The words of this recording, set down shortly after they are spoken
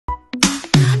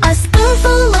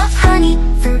spoonful of honey,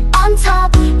 fruit on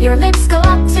top, your lips go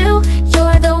up too.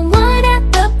 You're the one at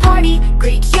the party.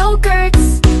 Greek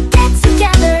yogurts, get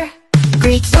together.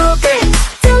 Greek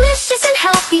yogurts, delicious and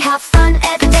healthy. Have fun,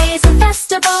 every day's a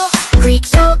festival. Greek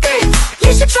yogurts,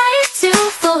 you should try it too.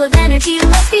 Full of energy,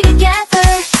 let's be together.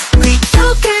 Greek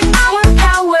yogurt, our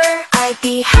power. I'd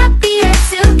be happier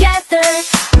together.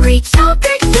 Greek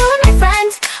yogurt, you and my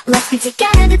friend, let's be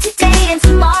together today and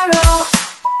tomorrow.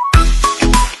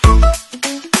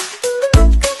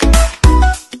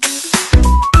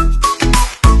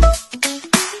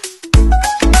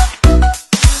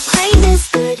 Plain is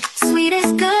good, sweet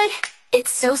is good.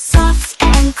 It's so soft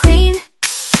and clean.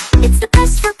 It's the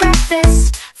best for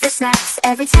breakfast, for snacks.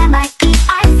 Every time I eat,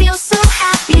 I feel so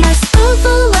happy. A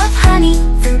spoonful of honey,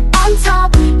 fruit on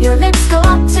top, your lips go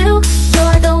up too.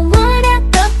 You're the